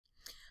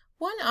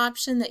One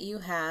option that you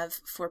have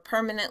for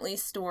permanently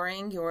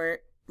storing your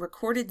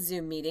recorded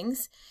Zoom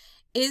meetings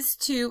is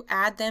to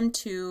add them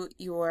to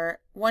your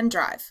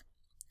OneDrive.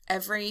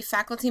 Every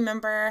faculty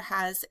member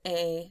has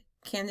a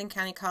Camden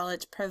County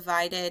College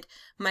provided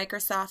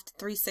Microsoft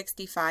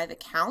 365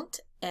 account,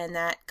 and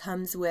that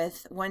comes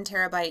with 1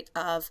 terabyte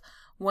of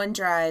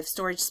OneDrive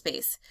storage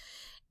space.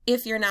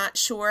 If you're not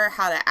sure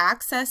how to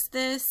access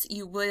this,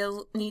 you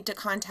will need to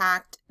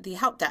contact the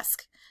help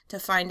desk to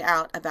find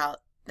out about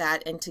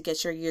that and to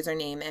get your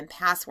username and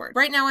password.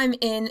 Right now I'm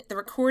in the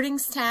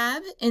recordings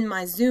tab in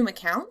my Zoom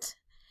account,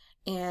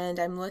 and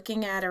I'm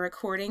looking at a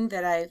recording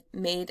that I've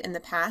made in the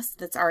past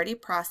that's already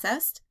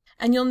processed.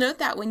 And you'll note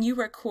that when you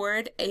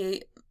record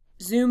a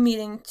Zoom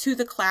meeting to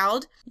the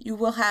cloud, you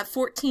will have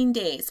 14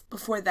 days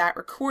before that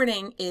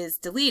recording is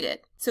deleted.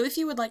 So if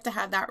you would like to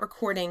have that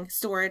recording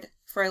stored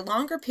for a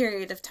longer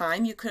period of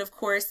time, you could of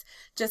course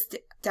just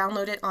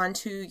download it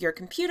onto your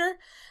computer,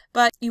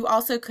 but you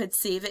also could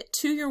save it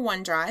to your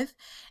OneDrive.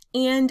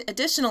 And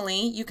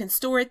additionally, you can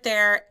store it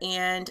there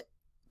and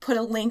put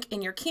a link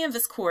in your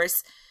Canvas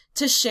course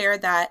to share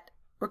that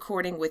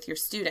recording with your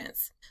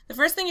students. The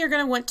first thing you're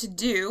going to want to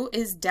do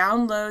is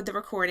download the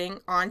recording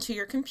onto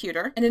your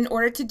computer. And in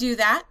order to do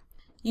that,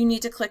 you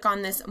need to click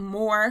on this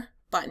More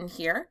button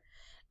here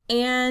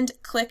and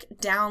click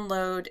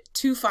Download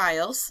to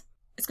Files.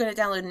 It's going to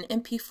download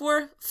an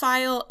MP4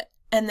 file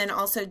and then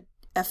also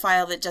a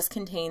file that just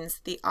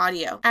contains the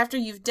audio. After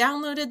you've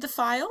downloaded the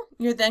file,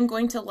 you're then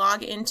going to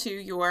log into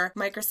your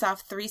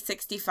Microsoft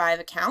 365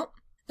 account.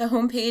 The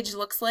home page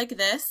looks like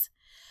this,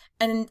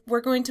 and we're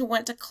going to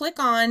want to click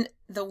on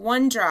the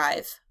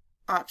OneDrive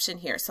option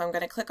here. So I'm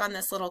going to click on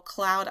this little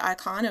cloud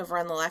icon over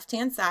on the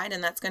left-hand side,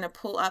 and that's going to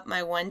pull up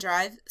my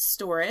OneDrive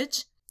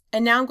storage.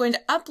 And now I'm going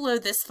to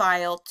upload this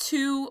file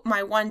to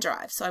my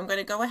OneDrive. So I'm going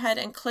to go ahead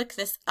and click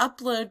this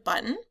Upload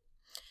button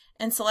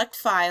and select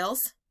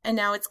Files. And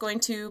now it's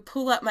going to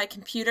pull up my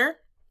computer.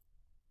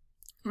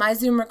 My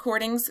Zoom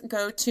recordings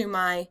go to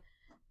my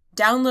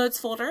Downloads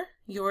folder.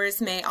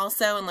 Yours may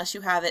also, unless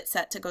you have it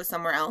set to go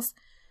somewhere else.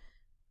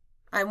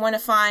 I want to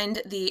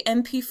find the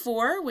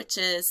MP4, which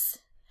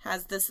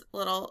has this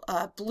little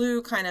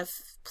blue kind of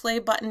play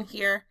button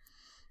here.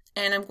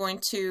 And I'm going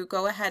to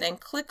go ahead and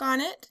click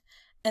on it.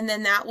 And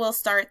then that will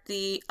start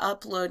the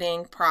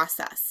uploading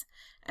process.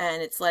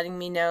 And it's letting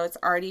me know it's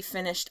already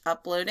finished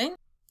uploading.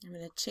 I'm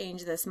going to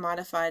change this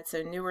modified,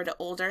 so newer to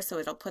older, so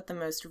it'll put the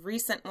most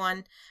recent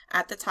one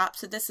at the top.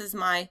 So this is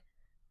my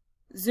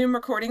Zoom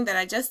recording that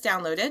I just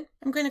downloaded.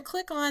 I'm going to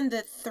click on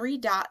the 3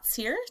 dots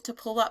here to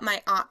pull up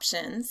my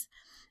options.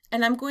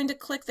 And I'm going to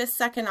click this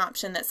second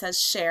option that says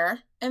Share.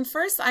 And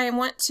first I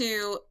want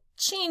to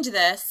change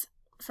this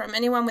from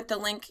anyone with the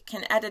link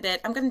can edit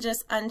it. I'm going to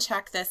just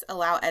uncheck this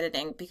Allow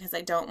Editing because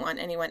I don't want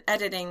anyone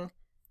editing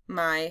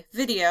my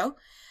video,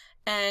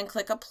 and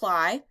click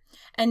Apply.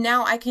 And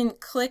now I can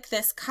click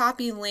this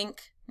Copy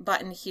Link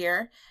button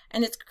here,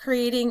 and it's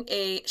creating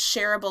a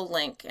shareable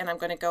link, and I'm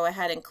going to go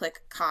ahead and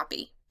click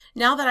Copy.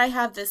 Now that I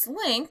have this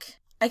link,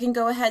 I can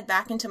go ahead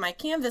back into my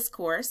Canvas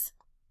course,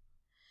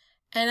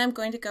 and I'm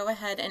going to go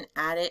ahead and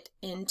add it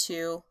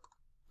into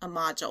a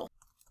module.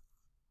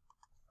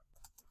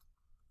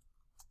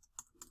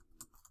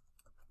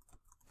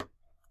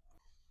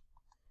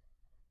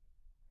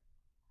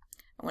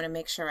 I want to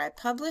make sure I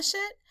publish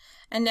it.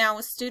 And now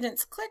when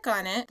students click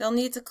on it, they'll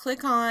need to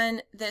click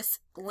on this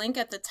link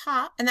at the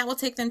top, and that will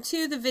take them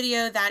to the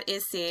video that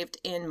is saved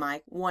in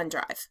my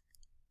OneDrive.